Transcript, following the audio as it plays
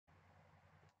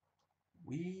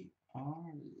We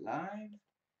are live.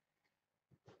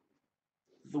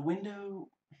 The window,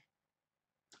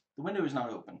 the window is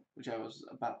not open, which I was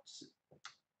about to say.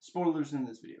 Spoilers in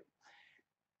this video.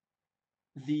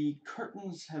 The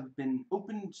curtains have been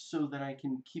opened so that I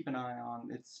can keep an eye on.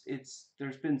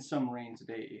 There's been some rain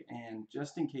today, and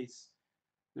just in case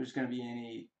there's going to be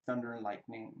any thunder and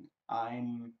lightning,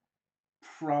 I'm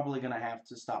probably going to have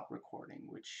to stop recording,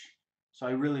 so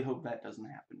I really hope that doesn't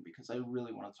happen because I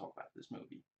really want to talk about this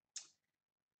movie.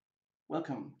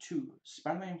 Welcome to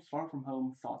Spider-Man Far From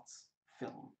Home Thoughts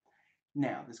film.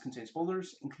 Now, this contains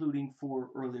spoilers, including 4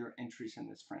 earlier entries in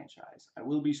this franchise. I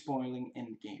will be spoiling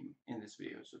Endgame in this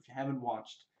video, so if you haven't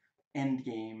watched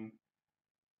Endgame,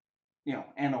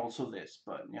 and also this,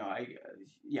 but,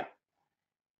 yeah.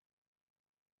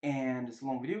 And it's a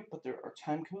long video, but there are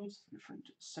time codes for different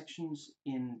sections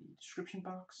in the description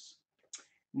box.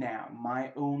 Now,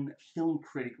 my own film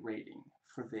critic rating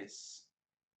for this.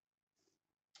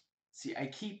 See,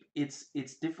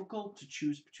 it's difficult to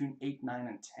choose between 8, 9,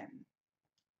 and 10.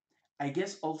 I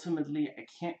guess ultimately I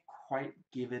can't quite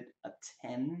give it a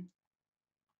 10.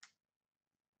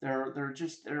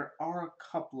 There are a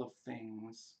couple of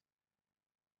things,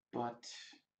 but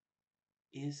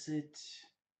is it?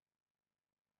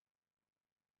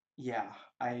 Yeah,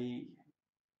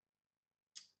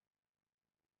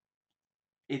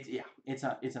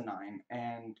 it's a 9,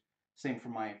 and same for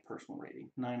my personal rating,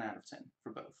 9 out of 10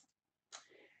 for both.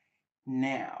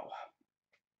 Now,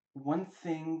 one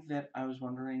thing that I was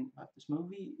wondering about this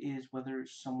movie is whether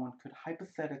someone could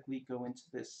hypothetically go into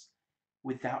this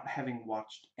without having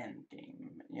watched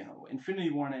Endgame. Infinity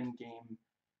War and Endgame,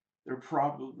 there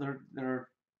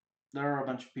are a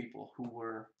bunch of people who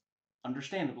were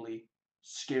understandably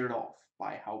scared off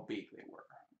by how big they were.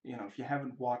 If you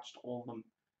haven't watched all the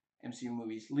MCU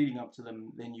movies leading up to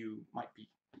them, then you might be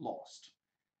lost.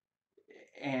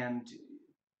 And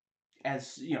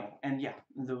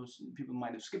those people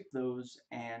might have skipped those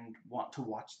and want to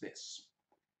watch this.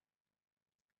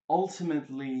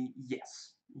 Ultimately,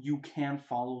 yes, you can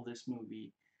follow this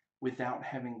movie without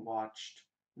having watched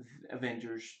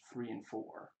Avengers 3 and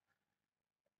 4.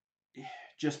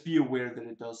 Just be aware that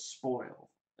it does spoil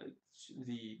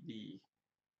the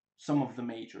some of the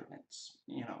major events,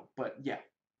 But yeah,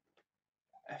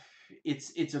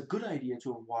 it's a good idea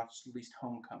to have watched at least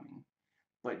Homecoming.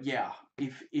 But yeah,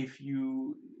 if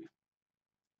you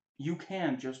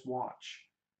can just watch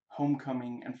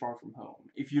Homecoming and Far From Home.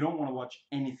 If you don't want to watch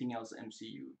anything else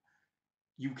MCU,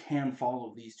 you can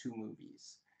follow these 2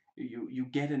 movies. You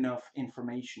get enough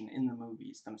information in the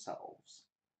movies themselves.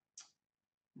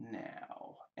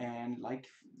 Now, and like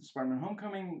Spider-Man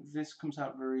Homecoming, this comes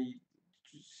out very,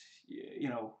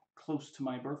 close to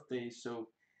my birthday, so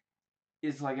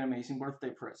it's like an amazing birthday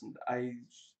present. I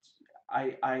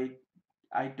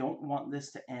don't want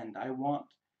this to end. I want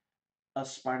a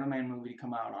Spider-Man movie to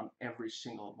come out on every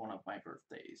single one of my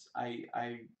birthdays.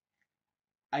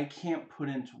 I can't put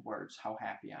into words how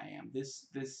happy I am.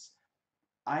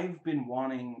 I've been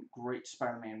wanting great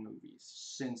Spider-Man movies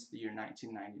since the year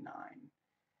 1999.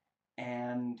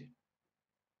 And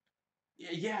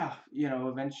yeah,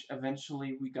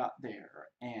 eventually we got there,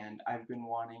 and I've been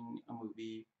wanting a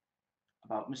movie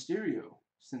about Mysterio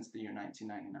since the year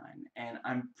 1999, and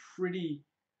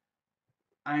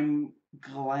I'm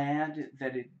glad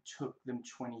that it took them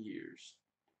 20 years,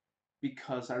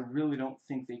 because I really don't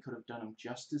think they could have done him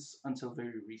justice until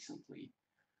very recently.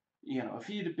 If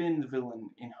he had been the villain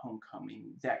in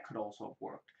Homecoming, that could also have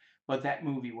worked, but that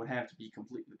movie would have to be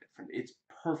completely different. It's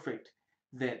perfect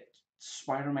that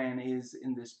Spider-Man is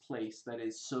in this place that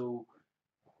is so,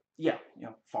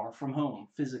 far from home,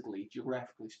 physically,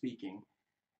 geographically speaking,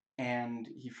 and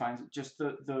he finds just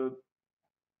the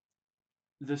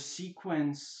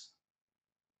sequence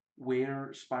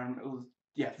where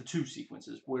the 2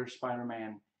 sequences where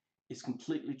Spider-Man is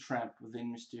completely trapped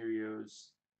within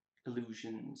Mysterio's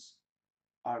illusions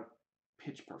are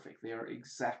pitch perfect. They are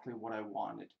exactly what I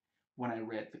wanted when I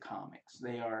read the comics.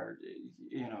 They are,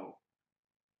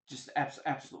 just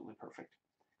absolutely perfect.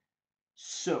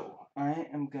 So, I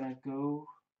am gonna go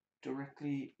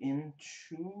directly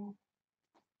into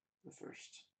the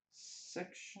first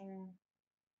section,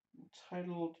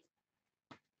 entitled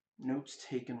Notes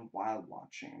Taken While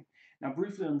Watching. Now,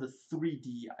 briefly on the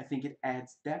 3D, I think it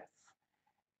adds depth,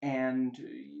 and,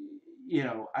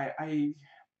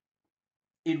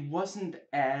 it wasn't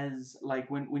as, like,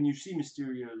 when you see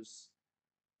Mysterio's,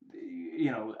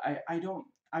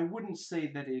 I wouldn't say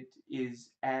that it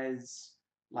is as,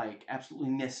 like, absolutely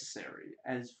necessary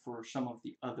as for some of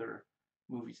the other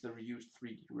movies that reused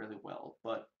 3D really well,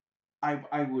 but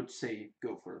I would say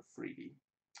go for 3D.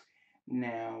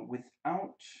 Now,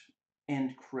 without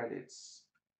end credits,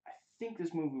 I think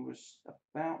this movie was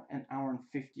about an hour and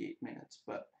 58 minutes,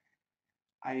 but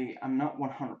I'm not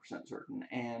 100% certain.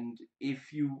 And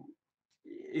if you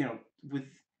know, with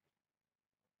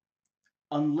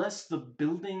unless the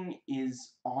building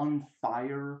is on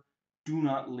fire, do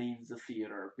not leave the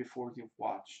theater before you've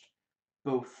watched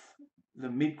both the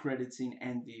mid-credit scene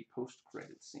and the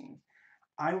post-credit scene.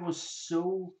 I was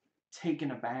so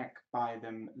taken aback by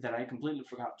them that I completely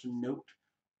forgot to note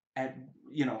at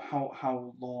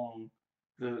how long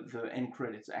the end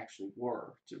credits actually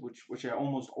were, which I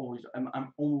almost always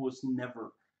I'm almost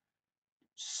never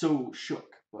so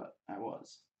shook, but I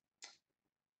was.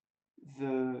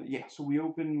 So we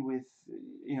open with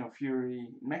Fury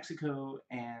in Mexico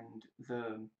and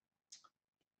the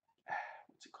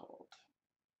what's it called?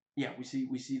 Yeah, we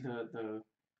see the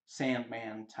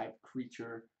Sandman type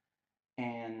creature,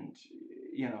 and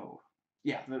you know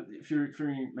yeah, the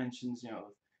Fury mentions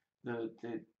the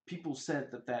people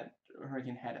said that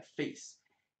hurricane had a face.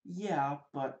 Yeah,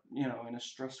 but in a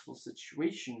stressful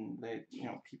situation that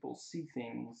people see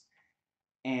things,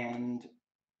 and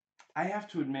I have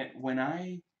to admit, when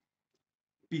I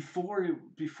before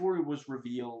it was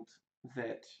revealed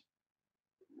that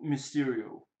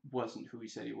Mysterio wasn't who he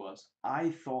said he was, I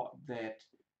thought that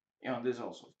there's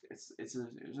also it's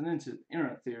an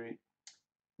internet theory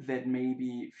that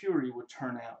maybe Fury would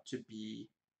turn out to be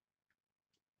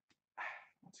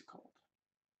what's it called?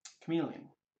 Chameleon.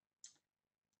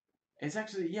 It's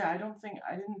actually, yeah, I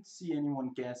didn't see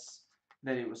anyone guess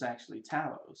that it was actually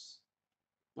Talos,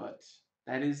 but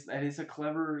that is a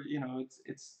clever,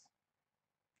 it's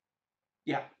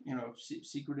yeah,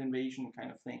 secret invasion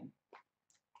kind of thing.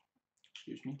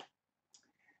 Excuse me.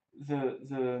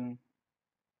 The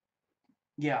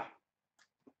yeah,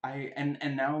 and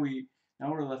now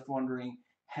we're left wondering,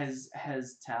 has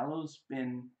Talos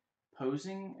been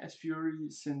posing as Fury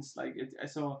since, like, I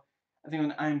saw, I think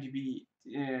on IMDb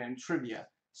trivia,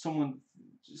 someone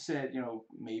said,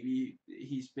 maybe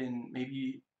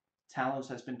Talos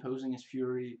has been posing as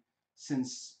Fury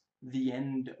since the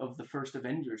end of the first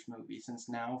Avengers movie, since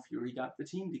now Fury got the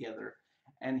team together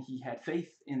and he had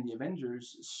faith in the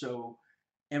Avengers, so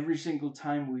every single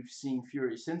time we've seen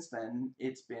Fury since then,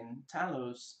 it's been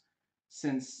Talos.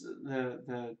 Since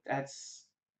the that's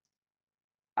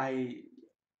I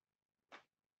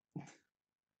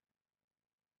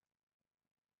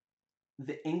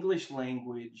the English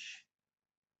language,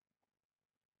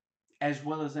 as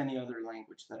well as any other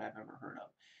language that I've ever heard of,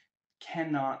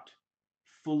 cannot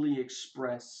fully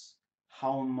express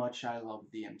how much I love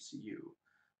the MCU.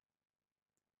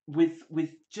 With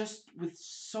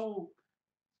so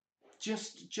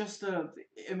just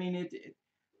I mean it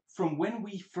from when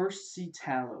we first see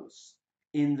Talos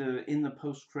in the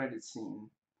post credit scene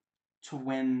to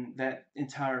when that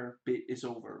entire bit is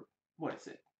over. What is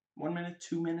it? 1 minute,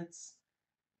 2 minutes?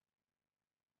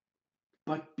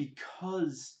 But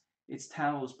because it's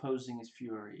Talos posing as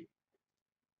Fury,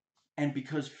 and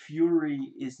because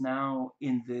Fury is now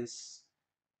in this,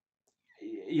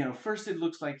 first it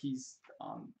looks like he's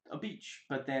on a beach,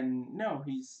 but then no,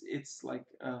 it's like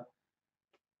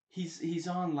he's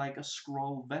on like a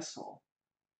scroll vessel.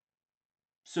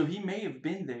 So he may have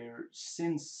been there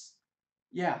since,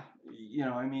 yeah,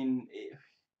 I mean,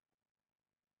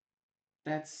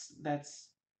 that's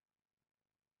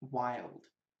wild.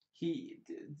 He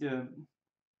the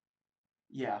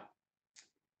Yeah,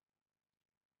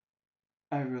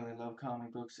 I really love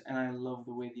comic books, and I love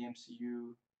the way the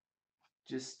MCU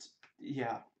just,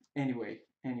 yeah. Anyway,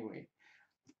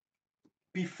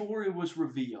 before it was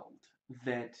revealed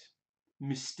that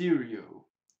Mysterio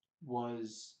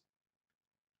was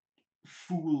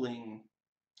fooling,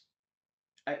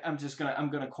 I'm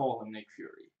gonna call him Nick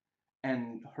Fury,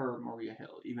 and her Maria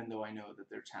Hill, even though I know that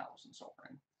they're Talos and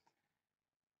Sovereign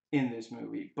in this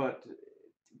movie. But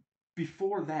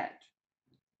before that,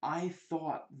 I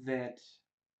thought that,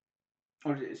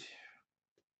 or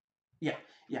yeah,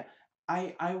 yeah.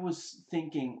 I was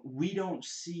thinking we don't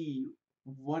see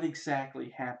what exactly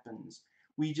happens.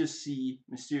 We just see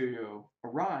Mysterio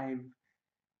arrive,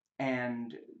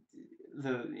 and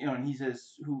and he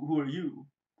says, "Who are you?"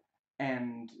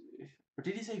 And or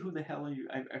did he say, "Who the hell are you?"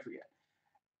 I forget.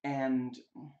 And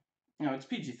it's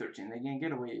PG-13. They can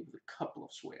get away with a couple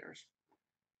of swears.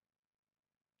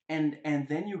 And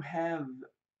then you have.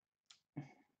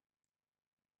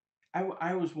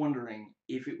 I was wondering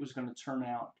if it was going to turn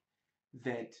out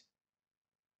that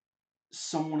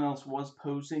someone else was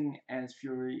posing as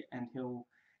Fury and Hill,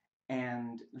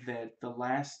 and that the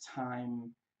last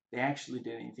time they actually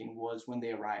did anything was when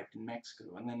they arrived in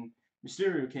Mexico. And then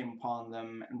Mysterio came upon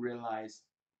them and realized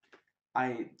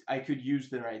I could use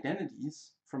their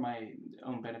identities for my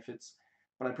own benefits,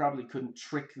 but I probably couldn't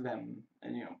trick them,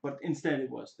 and But instead, it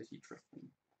was that he tricked them.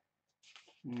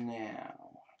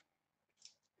 Now,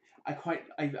 I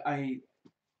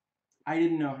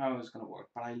didn't know how it was gonna work,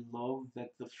 but I love that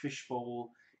the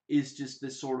fishbowl is just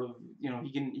this sort of he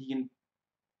can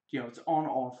it's on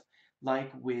off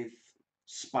like with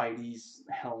Spidey's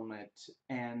helmet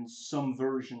and some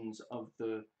versions of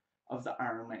the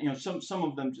Iron Man. Some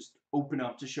of them just open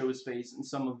up to show his face, and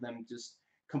some of them just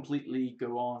completely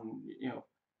go on.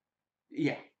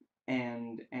 Yeah,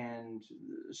 and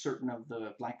certain of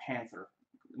the Black Panther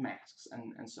masks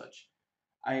and such.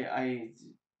 I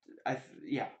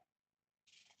yeah,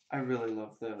 I really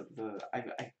love the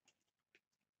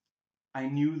I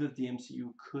knew that the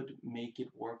MCU could make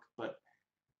it work, but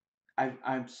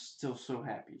I'm still so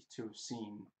happy to have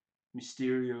seen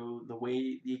Mysterio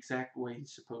the exact way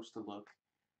he's supposed to look.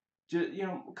 Just,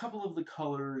 a couple of the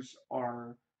colors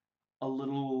are a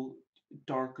little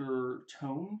darker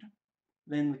toned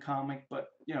than the comic, but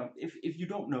if you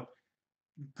don't know,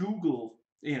 Google,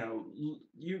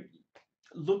 you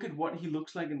look at what he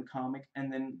looks like in the comic,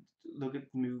 and then look at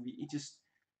the movie. It just,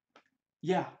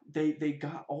 yeah, they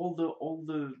got all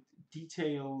the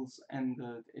details, and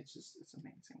it's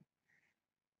amazing.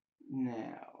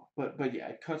 Now, but yeah,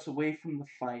 it cuts away from the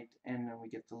fight, and then we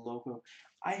get the logo.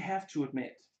 I have to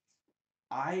admit,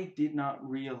 I did not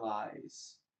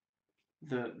realize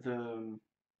the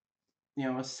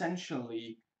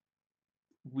essentially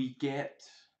we get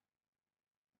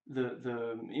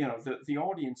the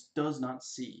audience does not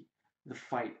see the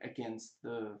fight against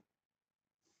the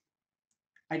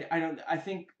I don't I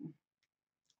think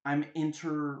I'm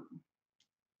inter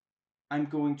I'm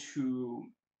going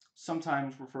to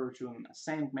sometimes refer to him as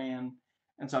Sandman,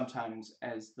 and sometimes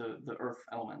as the Earth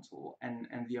Elemental, and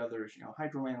the others,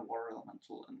 Hydro Man, Water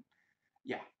Elemental, and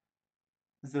yeah,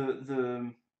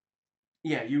 the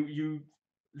yeah you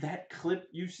that clip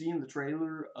you see in the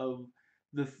trailer of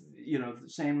the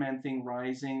Sandman thing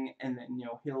rising, and then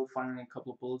Hill firing a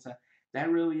couple of bullets. That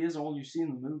really is all you see in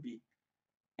the movie,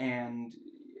 and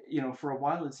for a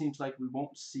while it seems like we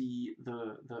won't see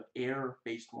the air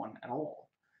based one at all.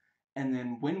 And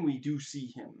then when we do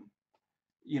see him,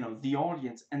 the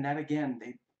audience, and that again,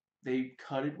 they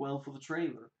cut it well for the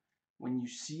trailer. When you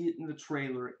see it in the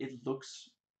trailer, it looks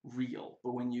real,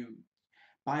 but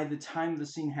by the time the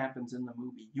scene happens in the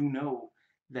movie,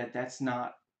 that that's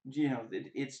not,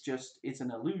 it's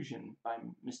an illusion by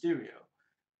Mysterio.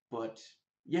 But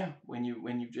yeah, when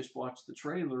you just watch the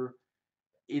trailer,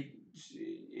 it,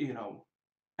 you know,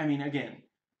 I mean, again,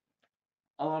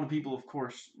 a lot of people, of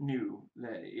course, knew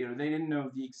that, they didn't know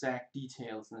the exact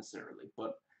details necessarily,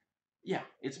 but yeah,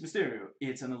 it's Mysterio.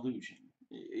 It's an illusion.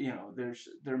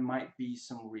 There might be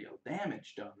some real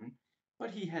damage done,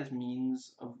 but he has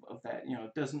means of that.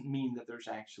 It doesn't mean that there's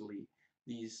actually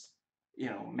these,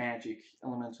 magic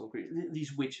elemental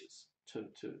these witches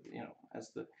as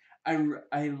the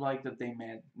I like that they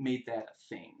made that a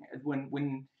thing.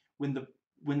 When the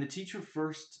when the teacher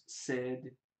first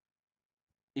said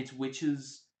it's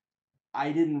witches,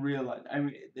 I didn't realize. I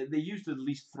mean, they used it at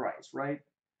least thrice, right?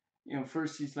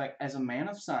 First he's like, as a man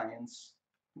of science,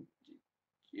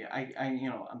 yeah,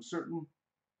 I'm certain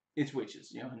it's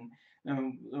witches,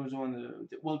 and there was one of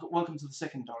welcome to the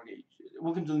second dark age,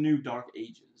 welcome to the new dark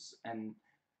ages, and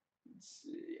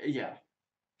yeah,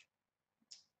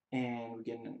 and we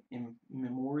get an in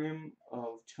memoriam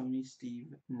of Tony,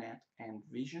 Steve, Nat, and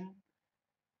Vision,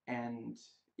 and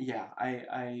yeah,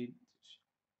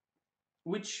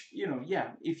 which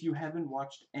yeah, if you haven't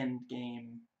watched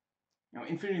Endgame,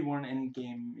 Infinity War and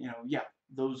Endgame, yeah,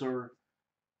 those are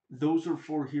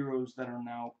four heroes that are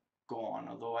now gone.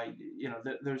 Although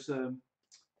there's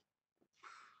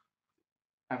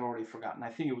I've already forgotten.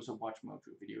 I think it was a Watch Mojo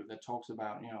video that talks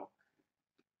about,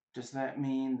 does that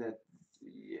mean that,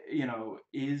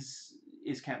 is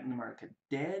Captain America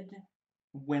dead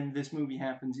when this movie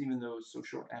happens, even though it's so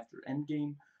short after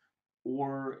Endgame,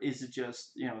 or is it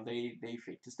just, they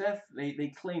faked his death,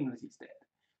 they claim that he's dead,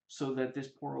 so that this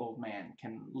poor old man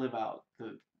can live out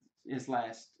his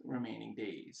last remaining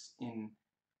days in,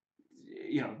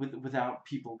 without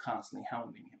people constantly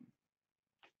hounding him.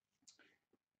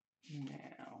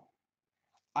 Now,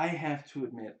 I have to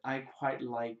admit, I quite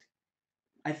liked.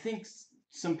 I think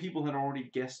some people had already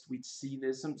guessed we'd see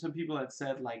this. Some people had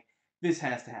said like this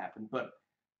has to happen, but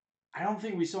I don't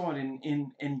think we saw it in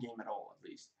Endgame at all. At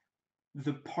least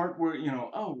the part where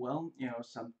oh well,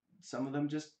 some of them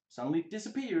just suddenly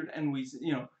disappeared, and we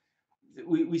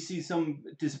see some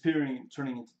disappearing,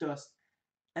 turning into dust.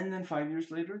 and then 5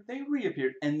 years later they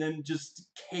reappeared, and then just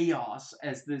chaos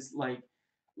as this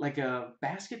like a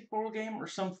basketball game or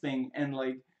something, and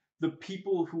like the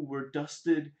people who were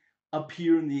dusted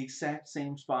appear in the exact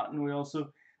same spot, and we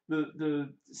also the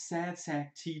sad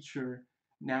sack teacher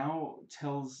now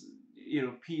tells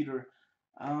Peter,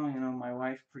 oh, my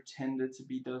wife pretended to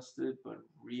be dusted, but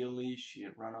really she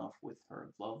had run off with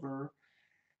her lover.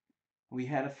 We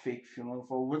had a fake funeral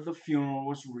for where the funeral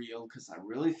was real because I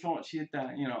really thought she had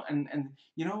died, and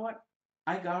you know what?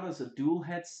 I got us a dual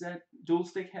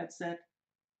stick headset.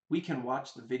 We can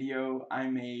watch the video I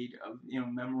made of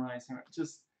memorizing it.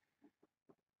 Just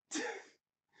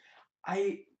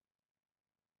I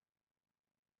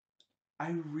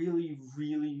I really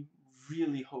really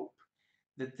really hope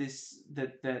that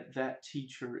that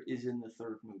teacher is in the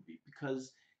third movie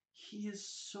because he is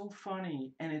so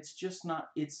funny, and it's just not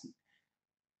it's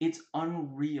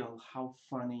unreal how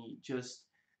funny just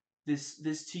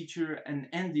this teacher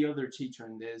and the other teacher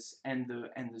in this and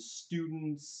the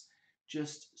students,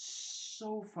 just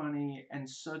so funny and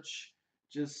such,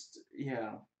 just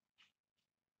yeah.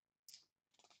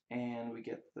 And we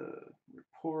get the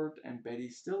report, and Betty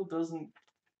still doesn't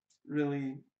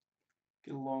really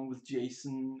get along with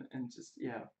Jason, and just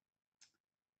yeah.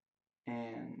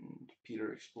 And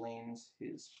Peter explains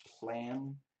his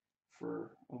plan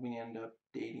for when we end up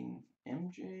dating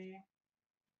MJ,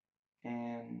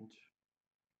 and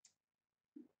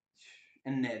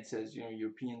Ned says,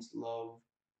 Europeans love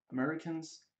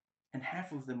Americans, and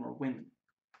half of them are women.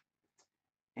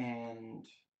 And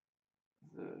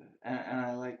the and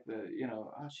I like the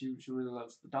she really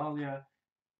loves the Dahlia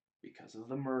because of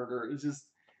the murder. It's just,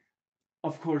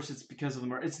 of course it's because of the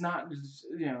murder. It's not just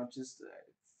it's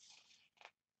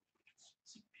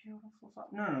a beautiful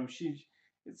thought. No,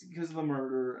 it's because of the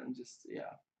murder, and just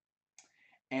yeah.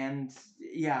 And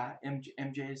yeah,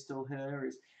 MJ is still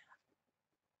hilarious.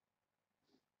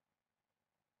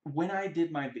 When I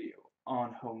did my video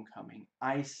on Homecoming,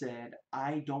 I said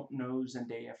I don't know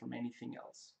Zendaya from anything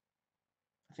else.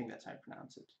 I think that's how I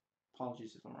pronounce it.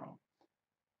 Apologies if I'm wrong.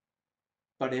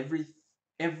 But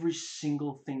every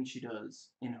single thing she does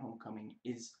in Homecoming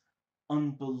is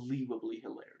unbelievably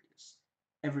hilarious.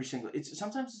 Every single,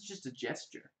 sometimes it's just a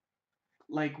gesture.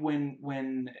 Like when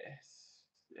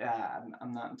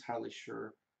I'm not entirely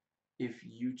sure if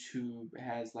YouTube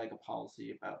has like a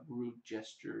policy about rude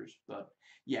gestures, but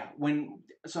yeah,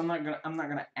 so I'm not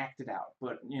gonna act it out,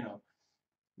 but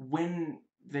when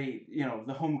they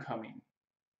the Homecoming,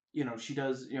 she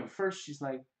does, first she's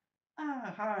like,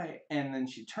 ah, hi, and then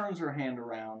she turns her hand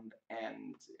around,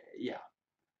 and yeah,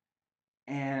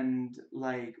 and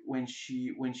like when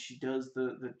she does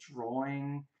the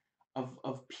drawing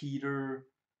of Peter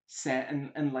set,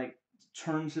 and like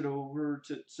turns it over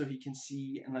to so he can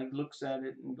see, and like looks at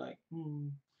it and like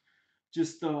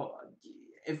just the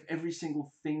every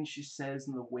single thing she says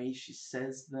and the way she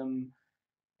says them,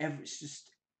 it's just,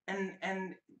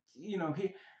 and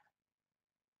he,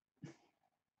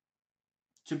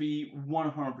 to be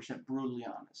 100% brutally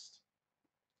honest,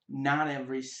 not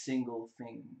every single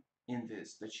thing in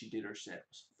this that she did or said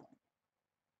was funny.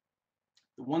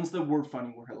 The ones that were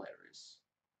funny were hilarious,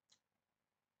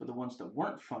 but the ones that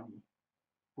weren't funny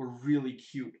were really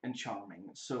cute and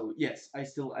charming. So yes, I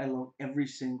love every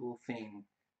single thing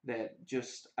that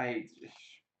just I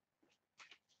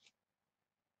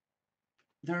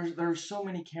there's so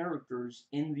many characters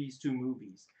in these two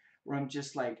movies where I'm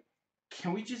just like,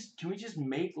 can we just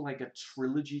make like a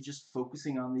trilogy just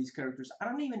focusing on these characters? I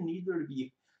don't even need there to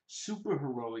be super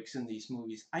heroics in these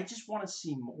movies. I just want to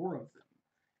see more of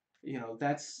them.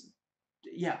 That's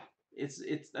yeah, it's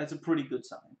that's a pretty good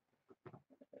sign.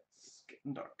 It's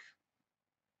getting dark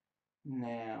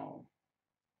now.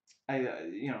 We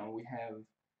have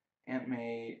Aunt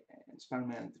May and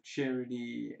Spider-Man at the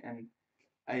charity, and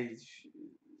I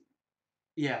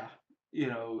yeah,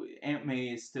 Aunt May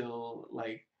is still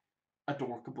like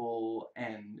adorkable,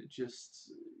 and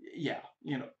just yeah,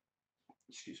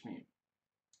 excuse me.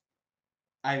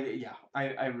 I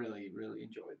really really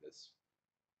enjoy this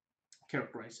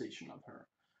characterization of her.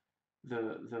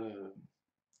 The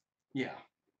yeah,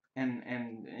 and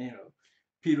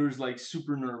Peter's like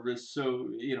super nervous, so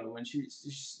when she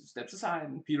steps aside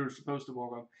and Peter's supposed to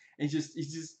walk up, and he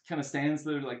just kind of stands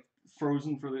there like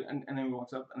frozen for and then he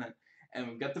walks up, and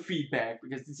we've got the feedback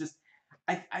because it's just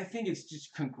I think it's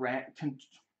just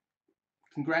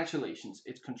congratulations,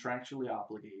 it's contractually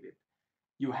obligated.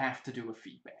 You have to do a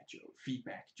feedback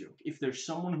joke. If there's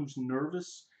someone who's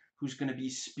nervous, who's going to be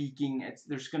speaking,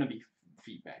 there's going to be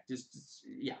feedback. Just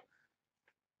yeah.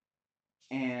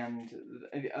 And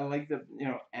I like the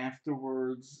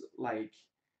afterwards, like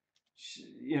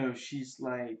she's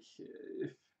like,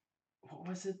 if, what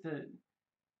was it that,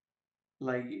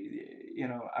 like,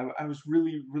 I was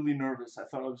really, really nervous. I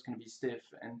thought I was going to be stiff,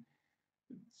 and,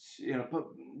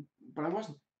 but I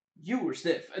wasn't. You were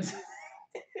stiff.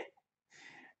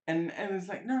 And it's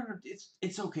like, no,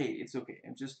 it's okay, it's okay.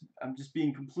 I'm just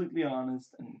being completely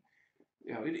honest, and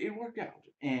it worked out.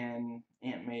 And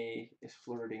Aunt May is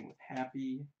flirting with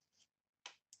Happy,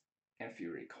 and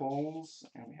Fury calls,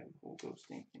 and we have the whole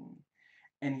ghosting thing.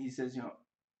 And he says,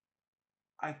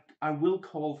 I will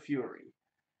call Fury.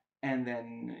 And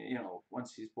then,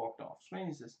 once he's walked off screen,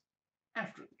 he says,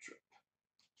 after the trip.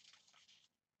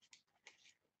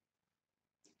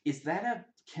 Is that a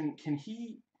can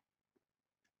he?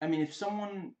 I mean, if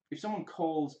someone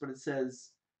calls, but it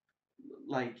says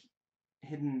like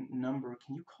hidden number,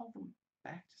 can you call them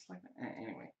back just like that?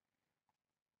 Anyway,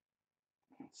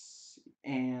 let's see.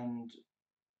 And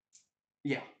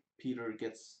yeah, Peter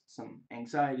gets some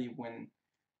anxiety when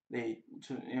they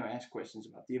ask questions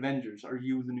about the Avengers. Are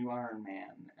you the new Iron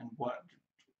Man? And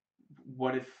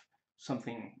what if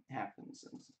something happens?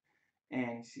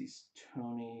 And he sees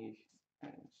Tony as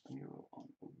a mural on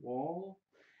the wall.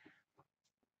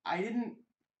 I didn't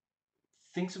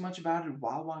think so much about it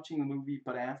while watching the movie,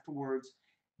 but afterwards,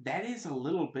 that is a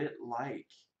little bit like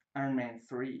Iron Man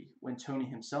 3 when Tony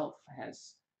himself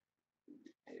has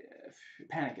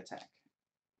a panic attack.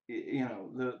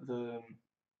 The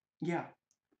yeah,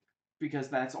 because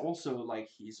that's also like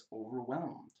he's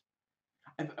overwhelmed.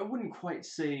 I wouldn't quite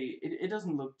say it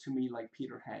doesn't look to me like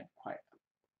Peter had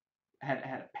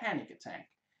a panic attack,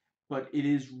 but it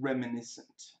is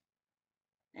reminiscent.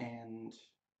 And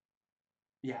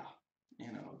yeah,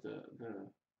 the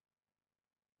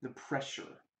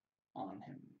pressure on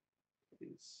him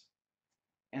is,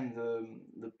 and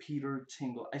the Peter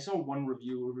tingle. I saw one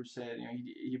reviewer who said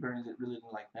he really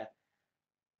didn't like that.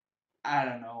 I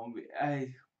don't know.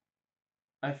 I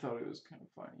thought it was kind of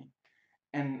funny,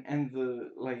 and the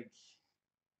like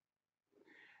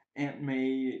Aunt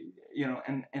May,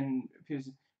 and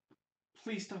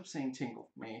please stop saying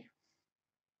tingle, May.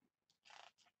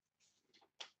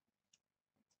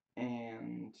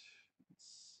 And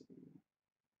let's see,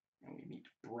 and we meet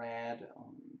Brad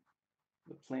on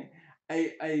the plane.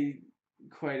 I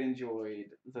quite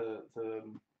enjoyed the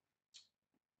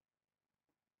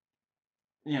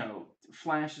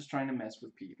Flash is trying to mess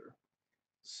with Peter.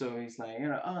 So he's like,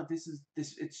 oh,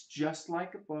 it's just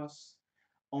like a bus,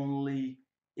 only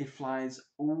it flies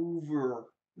over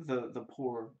the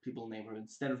poor people neighborhood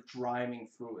instead of driving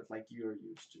through it like you're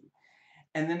used to.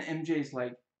 And then MJ's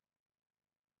like,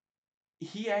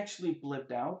 he actually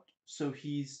blipped out, so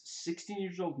he's 16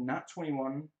 years old, not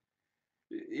 21.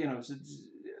 So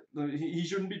he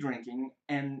shouldn't be drinking,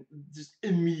 and just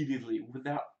immediately,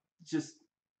 without just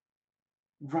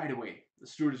right away, the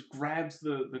stewardess grabs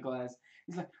the glass.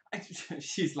 He's like,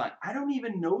 she's like, I don't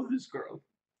even know this girl.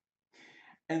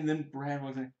 And then Brad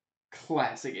was like,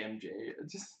 classic MJ.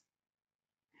 Just,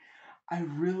 I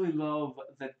really love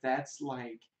that. That's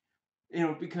like,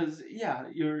 because yeah,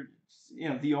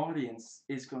 the audience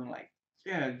is going like,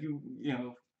 yeah, you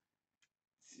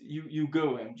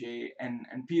go MJ,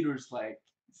 and Peter's like,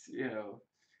 you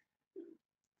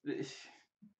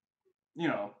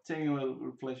know, taking a little bit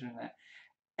of pleasure in that.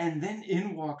 And then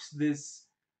in walks this,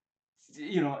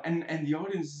 and the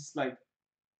audience is like,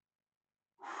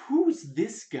 who's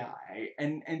this guy?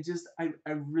 And just I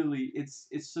really, it's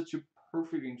such a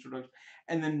perfect introduction.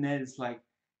 And then Ned is like,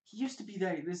 he used to be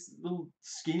this little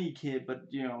skinny kid, but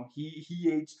he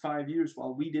aged 5 years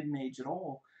while we didn't age at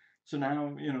all. So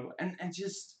now and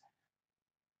just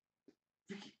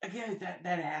again,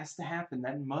 that has to happen.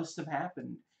 That must have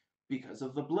happened because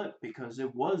of the blip, because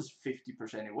it was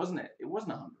 50%. It wasn't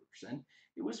 100%.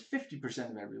 It was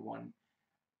 50% of everyone,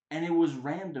 and it was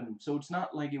random. So it's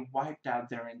not like it wiped out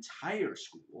their entire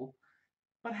school,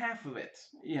 but half of it,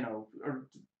 or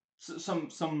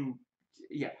some,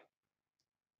 yeah.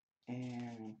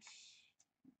 And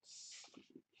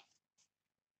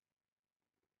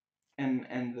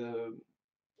and the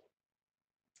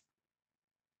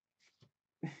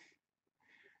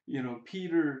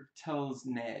Peter tells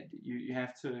Ned, you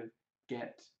have to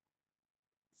get,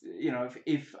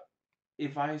 if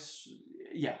I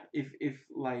yeah, if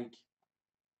like,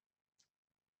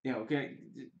 okay,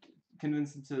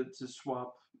 convince him to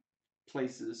swap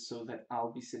places so that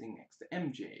I'll be sitting next to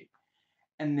MJ.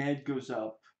 And Ned goes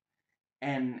up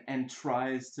and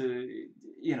tries to,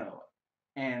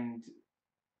 and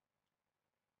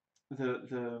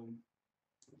the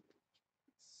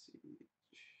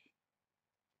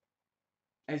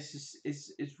it's just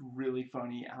it's really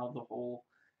funny how the whole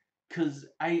because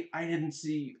I didn't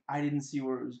see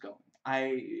where it was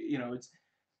going.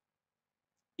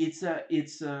 It's a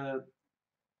it's a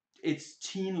it's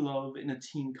teen love in a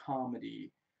teen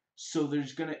comedy, so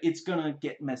it's gonna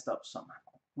get messed up somehow.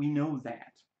 We know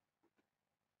that,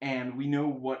 and we know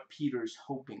what Peter's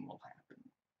hoping will happen,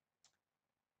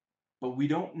 but we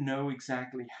don't know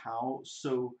exactly how.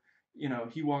 So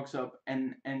he walks up,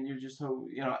 and you're just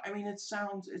I mean, it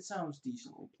sounds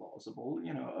decently plausible.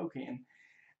 Okay,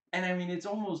 and I mean, it's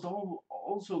almost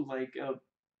also like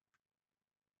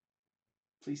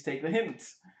please take the hint,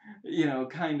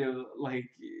 kind of like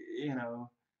you know.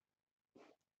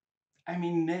 I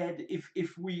mean, Ned,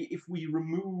 if we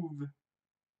remove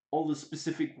all the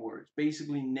specific words,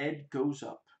 basically Ned goes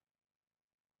up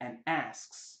and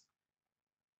asks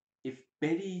if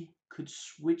Betty could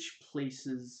switch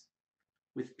places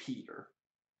with Peter.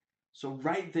 So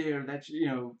right there, that's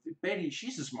Betty.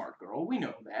 She's a smart girl. We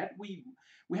know that. We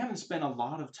haven't spent a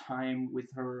lot of time with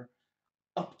her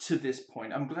up to this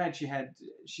point. I'm glad she had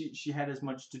as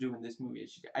much to do in this movie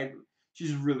as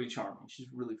she's really charming. She's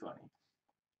really funny.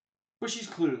 But she's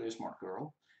clearly a smart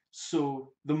girl.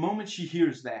 So the moment she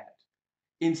hears that,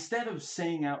 instead of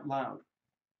saying out loud,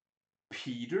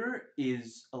 Peter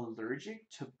is allergic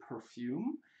to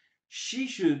perfume, she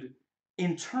should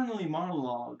internally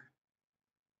monologue,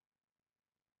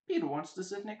 Peter wants to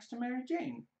sit next to Mary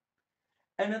Jane.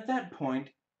 And at that point,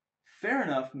 fair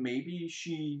enough, maybe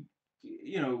she,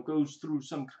 goes through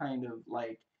some kind of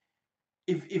like,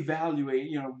 evaluate,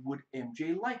 would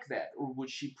MJ like that? Or would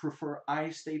she prefer I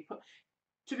stay put?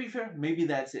 To be fair, maybe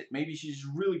that's it. Maybe she's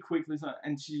really quickly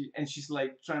and she's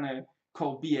like trying to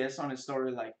call BS on his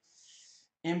story, like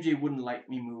MJ wouldn't like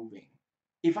me moving.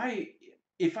 If I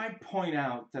if I point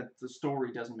out that the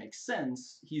story doesn't make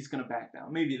sense, he's gonna back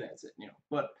down. Maybe that's it.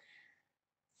 But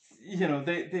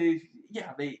they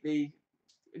yeah they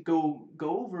go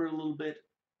over a little bit,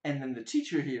 and then the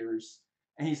teacher hears,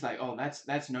 and he's like, oh,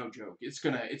 that's no joke. It's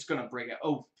gonna break out.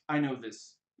 Oh, I know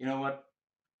this. You know what?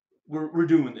 We're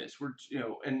doing this.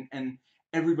 And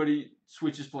everybody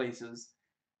switches places,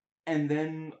 and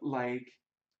then like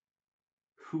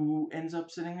who ends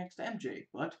up sitting next to MJ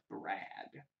but Brad,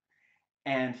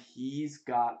 and he's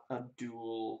got a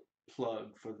dual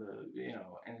plug for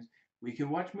and we can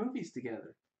watch movies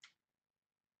together.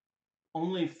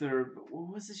 Only if they're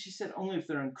what was it she said? Only if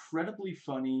they're incredibly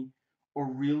funny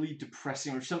or really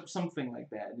depressing or something like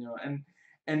that.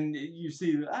 And you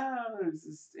see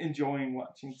just enjoying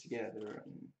watching together.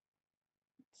 And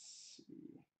let's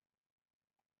see.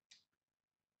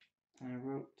 I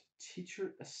wrote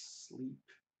teacher asleep.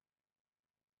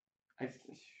 I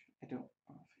I don't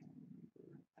offhand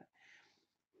remember that.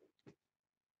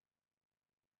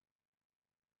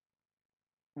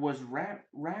 Was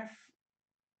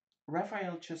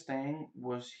Raphael Chastain,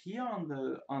 was he on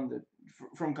the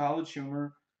from College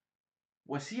Humor?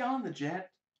 Was he on the jet?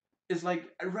 Is like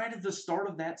right at the start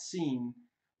of that scene,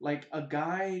 like a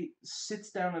guy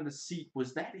sits down in a seat.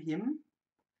 Was that him?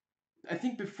 I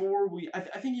think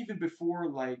I think even before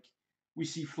like we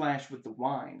see Flash with the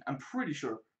wine, I'm pretty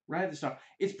sure right at the start,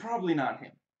 it's probably not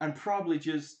him. I'm probably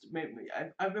just maybe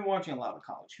I've been watching a lot of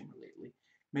College Humor lately.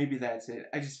 Maybe that's it.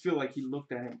 I just feel like he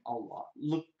looked a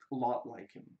lot like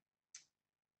him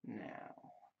now.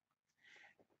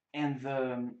 And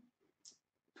sorry,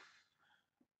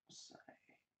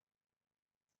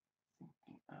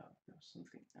 there was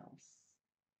something else.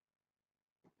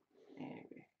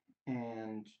 Anyway,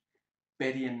 and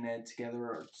Betty and Ned together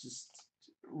are just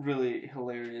really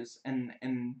hilarious and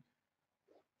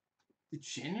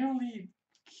genuinely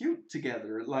cute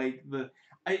together. Like that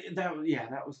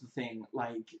was the thing.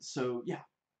 Like so yeah,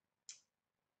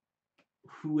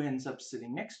 who ends up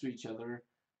sitting next to each other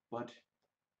but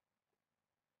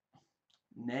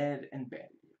Ned and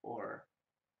Betty, or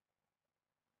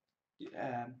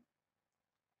um,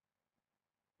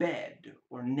 Bed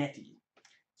or Nettie.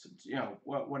 So,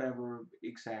 whatever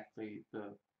exactly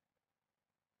the